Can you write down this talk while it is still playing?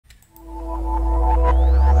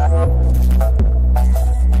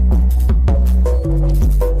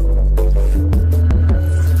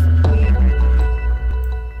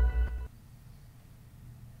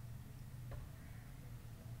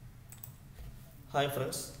Hi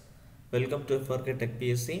friends, welcome to FRK Tech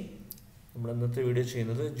PSC. നമ്മൾ ഇന്നത്തെ video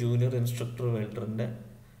ചെയ്യുന്നത് ജൂനിയർ ഇൻസ്ട്രക്ടർ വെൽഡറിൻ്റെ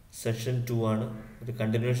സെഷൻ 2 ആണ്. ഒരു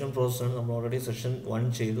കണ്ടിന്യൂഷൻ പ്രോസസ്സാണ്. നമ്മൾ ഓൾറെഡി സെഷൻ 1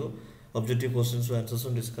 ചെയ്തു, ഒബ്ജക്റ്റീവ് ക്വസ്റ്റ്യൻസും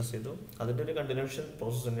ആൻസേഴ്സും ഡിസ്കസ് ചെയ്തു. അതിൻ്റെ ഒരു കണ്ടിന്യൂഷൻ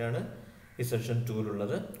പ്രോസസ്സ് തന്നെയാണ് ഈ സെഷൻ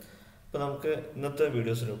 2-ലുള്ളത്. അപ്പോൾ നമുക്ക് ഇന്നത്തെ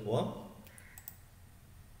വീഡിയോസിലേക്ക് പോവാം.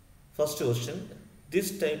 First question,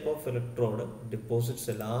 this type of electrode deposits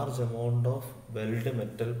A large amount of weld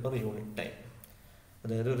metal per unit time.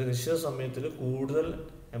 അതായത് ഒരു നിശ്ചിത സമയത്തിൽ കൂടുതൽ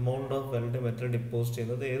amount of weld metal deposit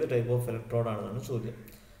ചെയ്യുന്നത് ഏത് ടൈപ്പ് ഓഫ് ഇലക്ട്രോഡ് ആണെന്നാണ് ചോദ്യം.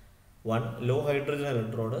 1. Law hydrogen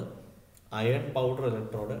electrode, iron powder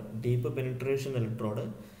electrode, deep penetration electrode,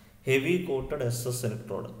 heavy quoted SS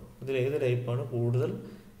electrode. ഇതിൽ ഏത് ടൈപ്പാണ് കൂടുതൽ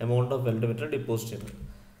amount of weld metal deposit ചെയ്യുന്നത്?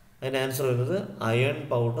 അതിൻ്റെ ആൻസർ വരുന്നത് iron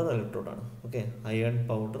powder ഇലക്ട്രോഡാണ്. Okay, iron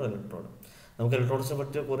powder electrode. നമുക്ക് ഇലക്ട്രോഡ്സിനെ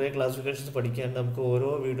പറ്റി കുറേ ക്ലാസിഫിക്കേഷൻസ് പഠിക്കാണ്ട് നമുക്ക് ഓരോ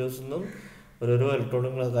വീഡിയോസിൽ നിന്നും ഓരോരോ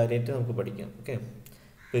ഇലക്ട്രോഡുകളെ കാര്യമായിട്ട് നമുക്ക് പഠിക്കാം. ഓക്കെ,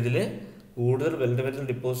 അപ്പോൾ ഇതിൽ കൂടുതൽ വെൽഡ് മെറ്റൽ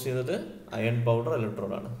ഡിപ്പോസിറ്റ് ചെയ്യുന്നത് അയൺ പൗഡർ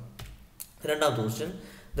ഇലക്ട്രോഡാണ്. രണ്ടാമത്തെ question,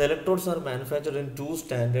 the electrodes R manufactured in 2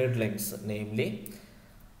 standard lengths, namely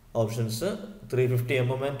options 350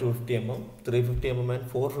 mm and 250 mm, 350 mm and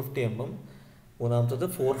 450 mm, മൂന്നാമത്തത്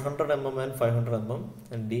 400 mm and 500 mm,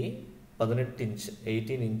 and D 18 inch,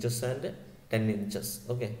 18 inches and 10 inches.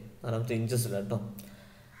 Okay, നാലാമത്തെ ഇഞ്ചസില്ല കേട്ടോ.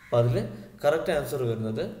 അപ്പോൾ അതിൽ correct answer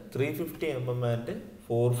വരുന്നത് 350 mm and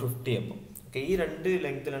 450 mm. Okay, ഈ രണ്ട്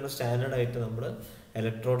ലെങ്ത്തിലാണ് standard ആയിട്ട് നമ്മൾ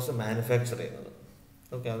ഇലക്ട്രോഡ്സ് മാനുഫാക്ചർ ചെയ്യുന്നത്.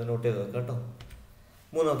 ഓക്കെ, അത് നോട്ട് ചെയ്ത് വെക്കാം കേട്ടോ.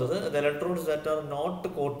 മൂന്നാമത്തത്, the electrodes that are not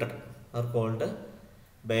quoted are called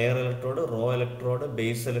bear electrode, raw electrode,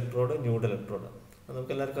 base electrode, nude electrode. അത്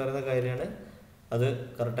നമുക്ക് എല്ലാവർക്കും അറിയുന്ന കാര്യമാണ്. അത്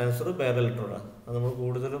കറക്റ്റ് ആൻസർ ബെയർ ഇലക്ട്രോഡാണ്. അത് നമ്മൾ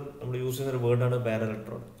കൂടുതലും നമ്മൾ യൂസ് ചെയ്യുന്ന ഒരു വേർഡാണ് ബെയർ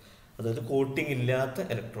ഇലക്ട്രോഡ്, അതായത് കോട്ടിംഗ് ഇല്ലാത്ത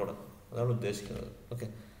ഇലക്ട്രോഡ്, അതാണ് ഉദ്ദേശിക്കുന്നത്. ഓക്കെ,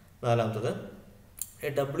 നാലാമത്തത്,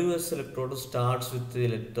 A WS electrode starts with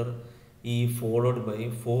the letter E followed by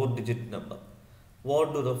 4-digit number. What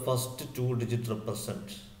do the first 2 digits represent?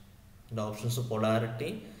 The options are polarity,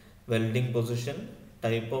 welding position,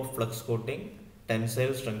 type of flux coating,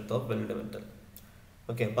 tensile strength of weld metal.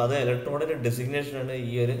 Okay, അപ്പോൾ അത് ഇലക്ട്രോഡിൻ്റെ ഡെസിഗ്നേഷനാണ്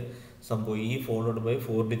ഈ ഒരു സംഭവം, E followed by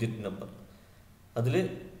 4-digit number. അതിൽ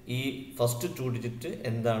ഈ first 2 digit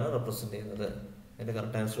എന്താണ് represent ചെയ്യുന്നത്? അതിൻ്റെ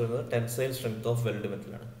കറക്റ്റ് ആൻസർ വരുന്നത് ടെൻസൈൽ സ്ട്രെങ്ത് ഓഫ് വെൽഡ്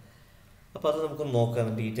മെറ്റലാണ്. അപ്പോൾ അത് നമുക്ക്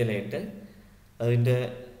നോക്കാം ഡീറ്റെയിൽ ആയിട്ട്. അതിൻ്റെ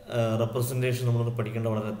റെപ്രസെൻറ്റേഷൻ നമ്മളൊന്ന് പഠിക്കേണ്ട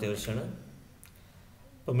വളരെ അത്യാവശ്യമാണ്.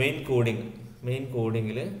 ഇപ്പോൾ മെയിൻ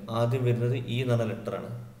കോഡിങ്ങിൽ ആദ്യം വരുന്നത് E എന്ന് പറഞ്ഞ ലെറ്ററാണ്.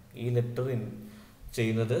 ഈ ലെറ്റർ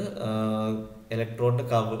ചെയ്യുന്നത് ഇലക്ട്രോഡിൻ്റെ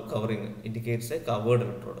കവറിങ് ഇൻഡിക്കേറ്റ്സ് എ കവേർഡ്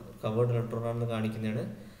ഇലക്ട്രോഡാണെന്ന് കാണിക്കുന്നതാണ്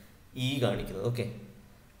E കാണിക്കുന്നത്. ഓക്കെ,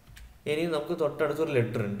 ഇനി നമുക്ക് തൊട്ടടുത്തൊരു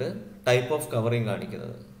ലെറ്റർ ഉണ്ട് ടൈപ്പ് ഓഫ് കവറിങ്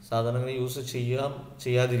കാണിക്കുന്നത്. സാധാരണ യൂസ്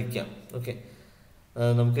ചെയ്യാതിരിക്കാം. ഓക്കെ,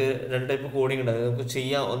 നമുക്ക് രണ്ട് ടൈപ്പ് കോഡിങ് ഉണ്ട്. നമുക്ക്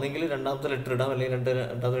ചെയ്യാം, ഒന്നെങ്കിൽ രണ്ടാമത്തെ ലെറ്റർ ഇടാം, അല്ലെങ്കിൽ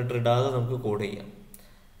രണ്ടാമത്തെ ലെറ്റർ ഇടാതെ നമുക്ക് കോഡ് ചെയ്യാം.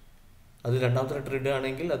 അത് രണ്ടാമത്തെ ലെറ്റർ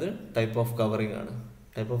ഇടുകയാണെങ്കിൽ അത് ടൈപ്പ് ഓഫ് കവറിങ് ആണ്.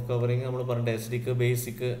 ടൈപ്പ് ഓഫ് കവറിങ് നമ്മൾ പറഞ്ഞിട്ട് SD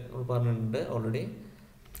ബേസിക് നമ്മൾ പറഞ്ഞിട്ടുണ്ട് ഓൾറെഡി.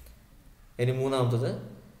 ഇനി മൂന്നാമത്തെ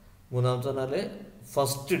പറഞ്ഞാൽ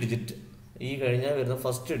ഫസ്റ്റ് ഡിജിറ്റ്, ഈ കഴിഞ്ഞാൽ വരുന്ന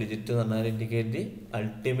ഫസ്റ്റ് ഡിജിറ്റ് എന്ന് പറഞ്ഞാൽ indicate the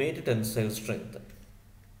ultimate tensile strength.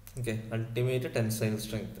 Okay, ultimate tensile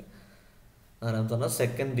strength. നാലാമത്തെ പറഞ്ഞാൽ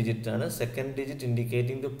സെക്കൻഡ് ഡിജിറ്റ് ആണ്. Second digit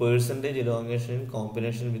indicating the percentage elongation in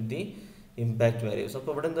combination with the impact values.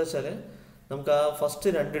 അപ്പോൾ ഇവിടെ എന്താ വെച്ചാൽ നമുക്ക് ആ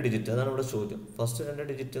ഫസ്റ്റ് 2 ഡിജിറ്റ്, അതാണ് ഇവിടെ ചോദ്യം. ഫസ്റ്റ് 2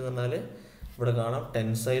 ഡിജിറ്റ് എന്ന് പറഞ്ഞാൽ ഇവിടെ കാണാം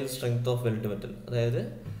tensile strength of weld metal. അതായത്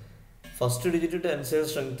ഫസ്റ്റ് ഡിജിറ്റ് ടെൻസൈൽ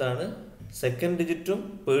സ്ട്രെങ്ത് ആണ്, സെക്കൻഡ് ഡിജിറ്റും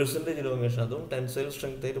പെർസെൻറ്റേജ് ഇലോങ്ങേഷൻ, അതും ടെൻസൈൽ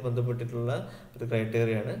സ്ട്രെങ്ത് ആയിട്ട് ബന്ധപ്പെട്ടിട്ടുള്ള ഒരു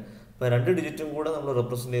ക്രൈറ്റീരിയ ആണ്. അപ്പോൾ 2 ഡിജിറ്റും കൂടെ നമ്മൾ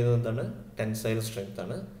റെപ്രസെൻറ്റ് ചെയ്യുന്നത് എന്താണ്? ടെൻസൈൽ സ്ട്രെങ്ത്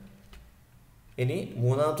ആണ്. ഇനി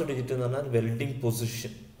മൂന്നാമത്തെ ഡിജിറ്റ് എന്ന് പറഞ്ഞാൽ വെൽഡിംഗ്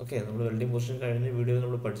പൊസിഷൻ. ഓക്കെ, നമ്മൾ വെൽഡിംഗ് പൊസിഷൻ കഴിഞ്ഞ വീഡിയോയിൽ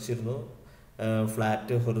നമ്മൾ പഠിച്ചിരുന്നു.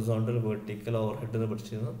 Flat, horizontal, vertical, over head എന്ന്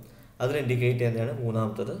പഠിച്ചിരുന്നു. അതിന് ഇൻഡിക്കേറ്റ് ചെയ്യുന്നതാണ്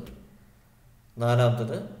മൂന്നാമത്തത്.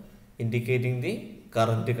 നാലാമത്തത് indicating the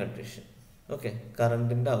current condition. Okay,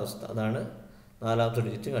 കറൻറ്റിൻ്റെ അവസ്ഥ, അതാണ് നാലാമത്തെ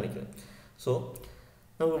ഡിജിറ്റ് കാണിക്കുന്നത്. സോ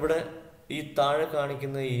നമുക്കിവിടെ ഈ താഴെ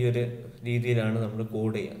കാണിക്കുന്ന ഈ ഒരു രീതിയിലാണ് നമ്മൾ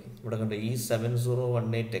കോഡ് ചെയ്യുക. ഇവിടെ കണ്ട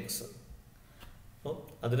E7018X. അപ്പോൾ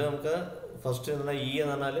അതിൽ നമുക്ക് ഫസ്റ്റ് എന്ന് പറഞ്ഞാൽ E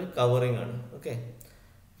എന്ന് പറഞ്ഞാൽ കവറിങ് ആണ്. ഓക്കെ,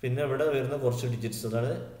 പിന്നെ ഇവിടെ വരുന്ന കുറച്ച് ഡിജിറ്റ്സ്,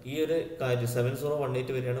 അതാണ് ഈ ഒരു കാര്യം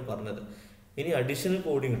 7018 വരെയാണ് പറഞ്ഞത്. ഇനി അഡീഷണൽ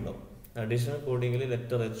കോഡിങ് ഉണ്ടാവും. Additional കോഡിങ്ങിൽ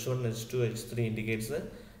letter H1, H2, H3 indicates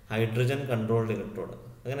hydrogen controlled electrode.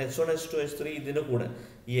 അങ്ങനെ H1, H2, H3 ഇതിൻ്റെ കൂടെ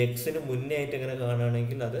ഈ എക്സിന് മുന്നേ ആയിട്ട് എങ്ങനെ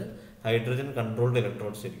കാണുകയാണെങ്കിൽ അത് ഹൈഡ്രജൻ കൺട്രോൾഡ്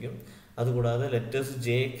ഇലക്ട്രോഡ്സ് ആയിരിക്കും. അതുകൂടാതെ letters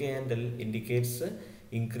JK and L indicates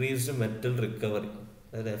increased metal recovery,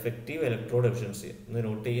 അതായത് എഫക്റ്റീവ് ഇലക്ട്രോഡ് എഫിഷ്യൻസി എന്ന്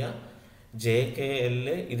നോട്ട് ചെയ്യുക. JKL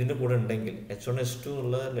ഇതിൻ്റെ കൂടെ ഉണ്ടെങ്കിൽ, H1, H2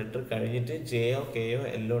 ഉള്ള ലെറ്റർ കഴിഞ്ഞിട്ട് JO, KO,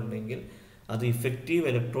 LO ഉണ്ടെങ്കിൽ അത് ഇഫക്റ്റീവ്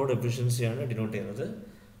ഇലക്ട്രോഡ് എഫിഷ്യൻസിയാണ് ഡിനോട്ട് ചെയ്യുന്നത്.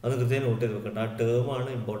 അത് കൃത്യമായി നോട്ട് ചെയ്ത് വെക്കേണ്ട. ആ ടേമാണ്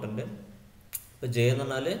ഇമ്പോർട്ടൻറ്റ്. അപ്പോൾ J എന്ന്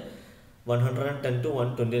പറഞ്ഞാൽ 110 to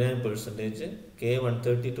 129%, K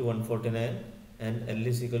 130 to 149 and L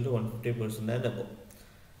is equal to 150% and above.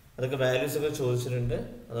 അതൊക്കെ വാല്യൂസ് ഒക്കെ ചോദിച്ചിട്ടുണ്ട്,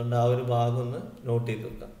 അതുകൊണ്ട് ആ ഒരു ഭാഗം ഒന്ന് നോട്ട് ചെയ്ത്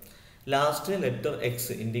വെക്കാം. Last letter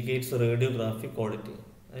X indicates radiographic quality.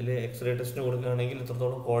 അതിൽ എക്സ്റേ ടെസ്റ്റിന് കൊടുക്കുകയാണെങ്കിൽ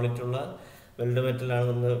ഇത്രത്തോളം ക്വാളിറ്റി ഉള്ള വെൽഡ്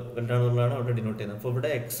വെൽഡാണെന്നുള്ളതാണ് അവിടെ ഡിനോട്ട് ചെയ്യുന്നത്. അപ്പോൾ ഇവിടെ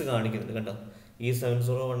എക്സ് കാണിക്കുന്നുണ്ട് കേട്ടോ.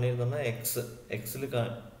 E701 എന്ന് പറഞ്ഞാൽ എക്സിൽ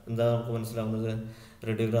എന്താ നമുക്ക് മനസ്സിലാവുന്നത്,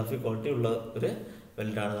 റേഡിയോഗ്രാഫിക് ക്വാളിറ്റി ഉള്ള ഒരു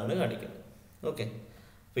വെൽഡാണെന്നാണ് കാണിക്കുന്നത്. ഓക്കെ,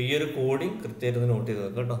 അപ്പോൾ ഈ ഒരു കോഡിങ് കൃത്യമായിട്ട് നോട്ട് ചെയ്ത്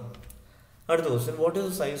വെക്കാം കേട്ടോ. അടുത്ത question, what is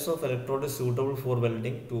the size of electrode suitable for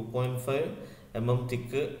welding 2.5 mm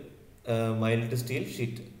thick mild steel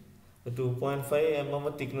sheet. 2.5 mm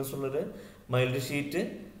thickness ഉള്ളൊരു മൈൽഡ് ഷീറ്റ്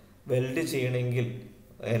വെൽഡ് ചെയ്യണമെങ്കിൽ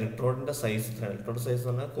ഇലക്ട്രോഡിൻ്റെ സൈസ് എത്രയാണ്? ഇലക്ട്രോഡ് സൈസ്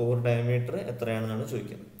എന്ന് പറഞ്ഞാൽ കോർ ഡയമീറ്റർ എത്രയാണെന്നാണ്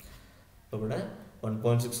ചോദിക്കുന്നത്. അപ്പോൾ ഇവിടെ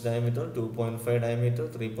 1.6 ഡയമീറ്റർ, 2.5 ഡയമീറ്റർ,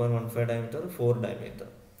 3.15 ഡയമീറ്റർ, 4 ഡയമീറ്റർ.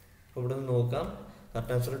 അപ്പോൾ ഇവിടെ നിന്ന് നോക്കാം,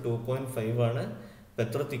 കറക്റ്റ് ആൻസർ 2.5 ആണ്. അപ്പോൾ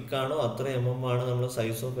എത്ര തിക്കാണോ അത്ര mm ആണ് നമ്മൾ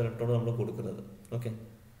സൈസ് ഓഫ് ഇലക്ട്രോഡ് നമ്മൾ കൊടുക്കുന്നത്. ഓക്കെ,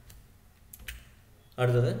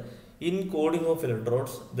 അടുത്തത്, in coding of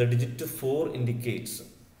electrodes the digit 4 indicates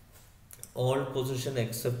all position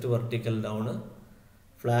except vertical down,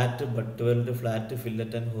 flat but weld, flat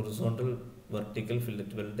fillet and horizontal vertical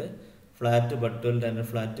fillet weld, flat but weld and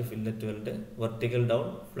flat fillet weld, vertical down,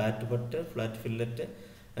 flat but, flat fillet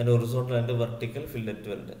and horizontal and vertical fillet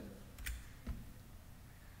weld.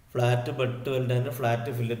 Flat but weld and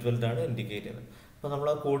flat fillet weld ആണ് indicate ചെയ്യുന്നത്. അപ്പോൾ നമ്മൾ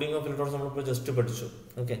ആ coding of electrodes നമ്മളിപ്പോൾ just പഠിച്ചു.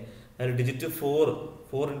 Okay, അതിൽ digit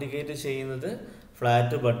 4 indicate ചെയ്യുന്നത്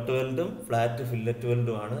flat but വെൽഡും flat fillet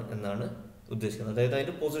വെൽഡും ആണ് എന്നാണ് ഉദ്ദേശിക്കുന്നത്. അതായത്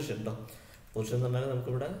അതിൻ്റെ പൊസിഷൻ കേട്ടോ. പൊസിഷൻ എന്ന് പറഞ്ഞാൽ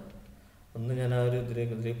നമുക്കിവിടെ ഒന്ന് ഞാൻ ആ ഒരു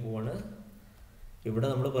ഇതിലേക്ക് പോവാണ്. ഇവിടെ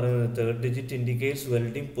നമ്മൾ പറയുന്നത് 3rd digit indicates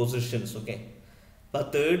welding positions. Okay, അപ്പോൾ ആ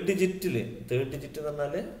തേർഡ് ഡിജിറ്റ് എന്ന്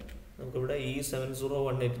പറഞ്ഞാൽ നമുക്കിവിടെ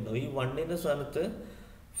E7018 ഉണ്ടാവും. ഈ 1ൻ്റെ സ്ഥാനത്ത്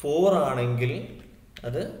 4 ആണെങ്കിൽ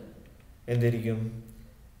അത് എന്തായിരിക്കും?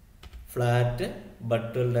 Flat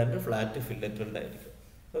but weld and flat fillet weld ആയിരിക്കും.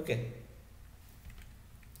 ഓക്കെ,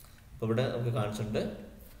 അപ്പോൾ ഇവിടെ നമുക്ക് കാണിച്ചിട്ടുണ്ട്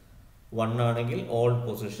 1 ആണെങ്കിൽ ഓൾ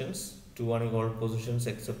പൊസിഷൻസ്, 2 ആണെങ്കിൽ all positions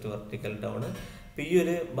except vertical down. അപ്പോൾ ഈ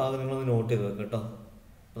ഒരു ഭാഗം നിങ്ങളൊന്ന് നോട്ട് ചെയ്ത് വെക്കാം കേട്ടോ.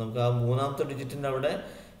 അപ്പോൾ നമുക്ക് ആ 3ാമത്തെ ഡിജിറ്റിൻ്റെ അവിടെ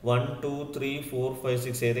 1, 2, 3, 4, 5,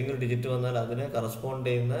 6 ഏതെങ്കിലും ഡിജിറ്റ് വന്നാൽ അതിന് കറസ്പോണ്ട്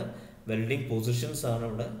ചെയ്യുന്ന വെൽഡിങ് പൊസിഷൻസ് ആണ്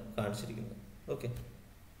ഇവിടെ കാണിച്ചിരിക്കുന്നത്. ഓക്കെ,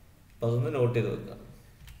 അപ്പോൾ അതൊന്ന് നോട്ട് ചെയ്ത് വെക്കാം.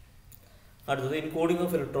 അടുത്തത്, in coding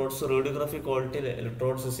of electrodes radiographic quality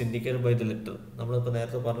electrodes is indicated by the letter. നമ്മളിപ്പോൾ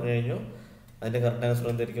നേരത്തെ പറഞ്ഞു കഴിഞ്ഞു, അതിൻ്റെ കറക്റ്റ് ആൻസർ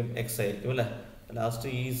എന്തായിരിക്കും? എക്സ് ആയിരിക്കും അല്ലേ. ലാസ്റ്റ്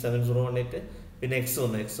E7018 പിന്നെ എക്സ്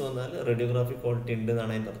വന്നാൽ റേഡിയോഗ്രാഫിക് ക്വാളിറ്റി ഉണ്ട്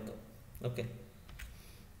എന്നാണ് അതിൻ്റെ അർത്ഥം. Okay,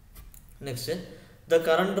 next, the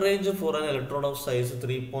current range for an electrode of size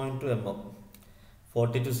 3.2 mm,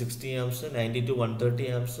 40 to 60 amps, 90 to 130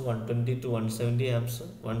 amps, 120 to 170 amps,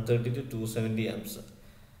 130 to 270 amps.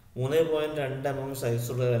 3.2 mm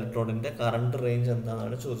സൈസുള്ള ഇലക്ട്രോഡിൻ്റെ കറണ്ട് റേഞ്ച്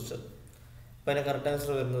എന്താണെന്നാണ് ചോദിച്ചത്. അപ്പോൾ അതിൻ്റെ കറക്റ്റ്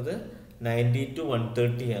ആൻസർ വരുന്നത് 90 to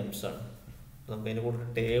 130 amps ആണ്. നമുക്ക് അതിൻ്റെ കൂടെ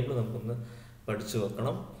ടേബിൾ നമുക്കൊന്ന് പഠിച്ചു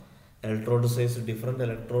വെക്കണം. ഇലക്ട്രോഡ് സൈസ്, ഡിഫറെൻറ്റ്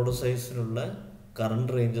ഇലക്ട്രോഡ് സൈസിലുള്ള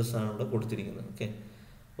കറണ്ട് റേഞ്ചസ് ആണ് ഇവിടെ കൊടുത്തിരിക്കുന്നത്. ഓക്കെ,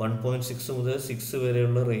 1.6 മുതൽ 6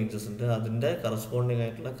 വരെയുള്ള റേഞ്ചസ് ഉണ്ട്, അതിൻ്റെ കറസ്പോണ്ടിങ്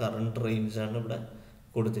ആയിട്ടുള്ള കറണ്ട് റേഞ്ചാണ് ഇവിടെ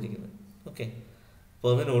കൊടുത്തിരിക്കുന്നത്. ഓക്കെ, അപ്പോൾ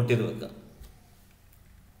അത് നോട്ട് ചെയ്ത് വെക്കാം.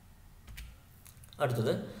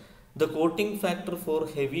 അടുത്തത്, the coating factor for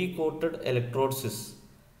heavy quoted electrodes is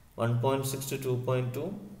 1.6 to 2.2,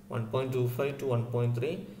 1.25 to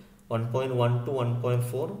 1.3, 1.1 to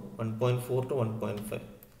 1.4, 1.4 to 1.5.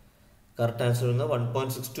 Correct answer വരുന്നത്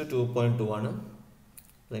 1.6 to 2.2 ആണ്.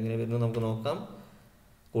 അതെങ്ങനെ വരുന്നത് നമുക്ക് നോക്കാം.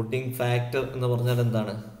 കോട്ടിംഗ് ഫാക്ടർ എന്ന് പറഞ്ഞാൽ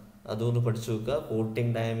എന്താണ് അതൊന്ന് പഠിച്ചു വെക്കുക.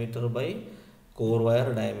 Coating diameter by core wire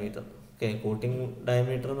diameter. Okay, coating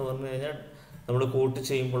diameter എന്ന് പറഞ്ഞു കഴിഞ്ഞാൽ നമ്മൾ കോട്ട്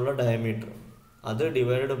ചെയ്യുമ്പോഴുള്ള ഡയമീറ്റർ, അത്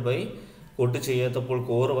ഡിവൈഡഡ് ബൈ കോട്ട് ചെയ്യാത്തപ്പോൾ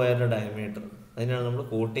കോർ വയറിൻ്റെ ഡയമീറ്റർ, അതിനാണ് നമ്മൾ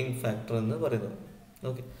കോട്ടിംഗ് ഫാക്ടർ എന്ന് പറയുന്നത്.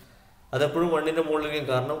 ഓക്കെ, അതെപ്പോഴും 1ൻ്റെ മുകളിലേക്കും,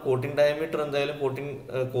 കാരണം കോട്ടിംഗ് ഡയമീറ്റർ എന്തായാലും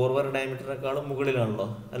കോർ വയർ ഡയമീറ്ററിനേക്കാളും മുകളിലാണല്ലോ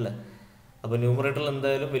അല്ലേ. അപ്പോൾ ന്യൂമറേറ്ററിൽ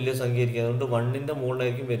എന്തായാലും വലിയ സംഖ്യ ആയിരിക്കും, അതുകൊണ്ട് 1ൻ്റെ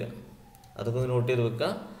മുകളിലായിരിക്കും വരിക. അതൊക്കെ ഒന്ന് നോട്ട് ചെയ്ത് വെക്കുക.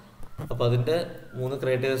 അപ്പോൾ അതിൻ്റെ 3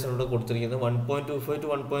 ക്രൈറ്റീരിയസ് ഇവിടെ കൊടുത്തിരിക്കുന്നത്. 1.25 to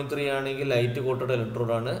 1.3 ആണെങ്കിൽ ലൈറ്റ് കോട്ടഡ്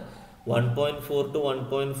ഇലക്ട്രോഡാണ്, 1.4 to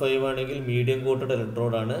 1.5 ആണെങ്കിൽ മീഡിയം കോട്ടഡ്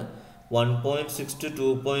ഇലക്ട്രോഡാണ്, 1.6 to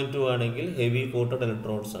 2.2 ആണെങ്കിൽ ഹെവി കോട്ടഡ്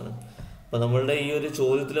ഇലക്ട്രോഡ്സ് ആണ്. അപ്പോൾ നമ്മളുടെ ഈ ഒരു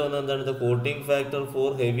ചോദ്യത്തിൽ വന്ന എന്താണ്, the coating factor for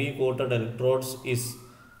heavy quoted electrodes is,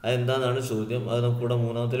 അതെന്താണെന്നാണ് ചോദ്യം. അത് നമുക്കിവിടെ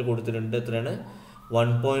 3ാമത്തിൽ കൊടുത്തിട്ടുണ്ട്. എത്രയാണ്?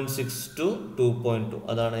 1.6 to 2.2,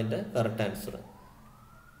 അതാണ് അതിൻ്റെ കറക്റ്റ് ആൻസർ.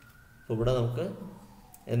 അപ്പോൾ ഇവിടെ നമുക്ക്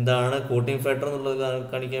എന്താണ് കോട്ടിംഗ് ഫാക്ടർ എന്നുള്ളത്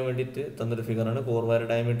കാണിക്കാൻ വേണ്ടിയിട്ട് തന്നൊരു ഫിഗറാണ്. കോർ വയർ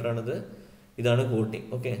ഡയമീറ്റർ ആണിത്, ഇതാണ് കോട്ടിംഗ്.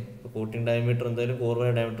 ഓക്കെ, അപ്പോൾ കോട്ടിംഗ് ഡയമീറ്റർ എന്തായാലും കോർ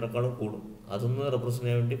വയർ ഡയമീറ്ററേക്കാളും കൂടും, അതൊന്ന് റെപ്രസെൻ്റ്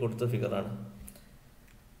ചെയ്യാൻ വേണ്ടി കൊടുത്ത ഫിഗറാണ്.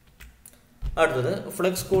 അടുത്തത്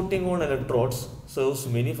flux coating on electrodes serves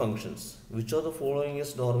many functions. Which of the following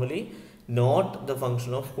is normally not the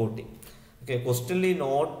function of coating? Okay, ക്വസ്റ്റ്യനിൽ ഈ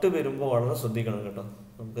നോട്ട് വരുമ്പോൾ വളരെ ശ്രദ്ധിക്കണം കേട്ടോ.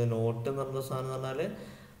 നമുക്ക് നോട്ട് എന്ന് പറഞ്ഞ സാധനം എന്ന് പറഞ്ഞാൽ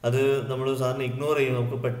അത് നമ്മൾ സാറിന് ഇഗ്നോർ ചെയ്യും.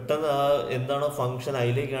 നമുക്ക് പെട്ടെന്ന് ആ എന്താണോ ഫങ്ഷൻ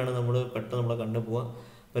അതിലേക്കാണ് നമ്മൾ പെട്ടെന്ന് നമ്മളെ കണ്ടു പോവുക.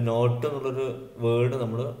 അപ്പോൾ നോട്ട് എന്നുള്ളൊരു വേർഡ്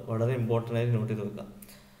നമ്മൾ വളരെ ഇമ്പോർട്ടൻ്റ് ആയിട്ട് നോട്ട് ചെയ്ത് വെക്കാം.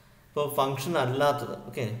 ഇപ്പോൾ ഫങ്ഷൻ അല്ലാത്തത്,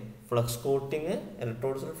 okay, flux coating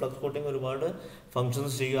ഇലക്ട്രോഡ്സിൽ flux coating ഒരുപാട്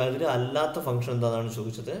ഫങ്ഷൻസ് ചെയ്യുക. അതിൽ അല്ലാത്ത ഫങ്ഷൻ എന്താണെന്നാണ്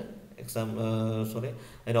ചോദിച്ചത്.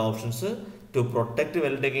 അതിൻ്റെ options: to protect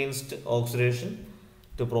weld against oxidation,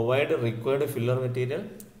 to provide required filler material,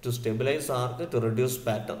 to stabilise arc, to reduce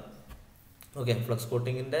pattern. Okay, flux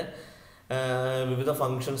കോട്ടിങ്ങിൻ്റെ വിവിധ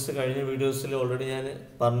ഫങ്ഷൻസ് കഴിഞ്ഞ വീഡിയോസിൽ ഓൾറെഡി ഞാൻ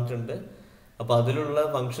പറഞ്ഞിട്ടുണ്ട്. അപ്പോൾ അതിലുള്ള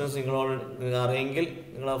ഫങ്ഷൻസ് നിങ്ങൾ അറിയെങ്കിൽ,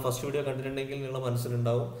 നിങ്ങൾ ആ ഫസ്റ്റ് വീഡിയോ കണ്ടിട്ടുണ്ടെങ്കിൽ നിങ്ങളുടെ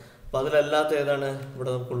മനസ്സിലുണ്ടാവും. അപ്പോൾ അതിലല്ലാത്ത ഏതാണ് ഇവിടെ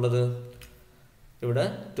നമുക്കുള്ളത്? ഇവിടെ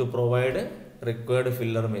to provide required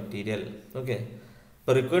filler material. Okay,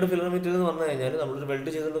 ഇപ്പോൾ റിക്വയർഡ് ഫില്ലർ മെറ്റീരിയൽ എന്ന് പറഞ്ഞു കഴിഞ്ഞാൽ നമ്മളൊരു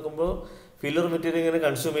വെൽഡ് ചെയ്തെടുക്കുമ്പോൾ ഫില്ലർ മെറ്റീരിയൽ ഇങ്ങനെ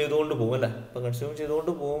കൺസ്യൂം ചെയ്തുകൊണ്ട് പോകും അല്ലേ. അപ്പോൾ കൺസ്യൂം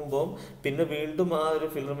ചെയ്തുകൊണ്ട് പോകുമ്പോൾ പിന്നെ വീണ്ടും ആ ഒരു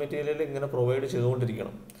ഫില്ലർ മെറ്റീരിയൽ ഇങ്ങനെ പ്രൊവൈഡ്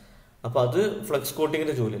ചെയ്തുകൊണ്ടിരിക്കണം. അപ്പോൾ അത് ഫ്ലക്സ്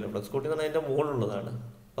കോട്ടിങ്ങിൻ്റെ ജോലിയല്ല. ഫ്ലക്സ് കോട്ടിങ് എന്ന് പറഞ്ഞാൽ അതിൻ്റെ മുകളിലുള്ളതാണ്.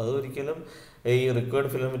 അപ്പോൾ അത് ഒരിക്കലും ഈ റിക്വയർഡ്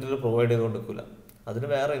ഫില്ലർ മെറ്റീരിയൽ പ്രൊവൈഡ് ചെയ്തുകൊണ്ട് നിൽക്കില്ല. അതിന്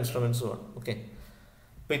വേറെ ഇൻസ്ട്രുമെൻറ്റ്സ് വേണം. ഓക്കെ,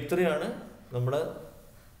 അപ്പോൾ ഇത്രയാണ് നമ്മുടെ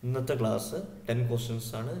ഇന്നത്തെ ക്ലാസ്. 10 ക്വസ്റ്റ്യൻസ്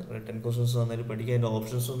ആണ്. 10 ക്വസ്റ്റ്യൻസ് നന്നായിട്ട് പഠിക്കുക, അതിൻ്റെ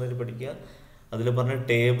ഓപ്ഷൻസ് നന്നായിട്ട് പഠിക്കുക, അതിൽ പറഞ്ഞ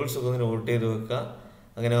ടേബിൾസ് ഒക്കെ ഒന്ന് നോട്ട് ചെയ്ത് വെക്കുക.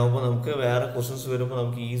 അങ്ങനെ ആകുമ്പോൾ നമുക്ക് വേറെ ക്വസ്റ്റ്യൻസ് വരുമ്പോൾ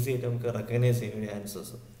നമുക്ക് ഈസി ആയിട്ട് നമുക്ക് റെക്കഗ്നൈസ് ചെയ്യാൻ വേണ്ടി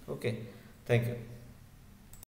ആൻസേഴ്സ്. Okay, thank you.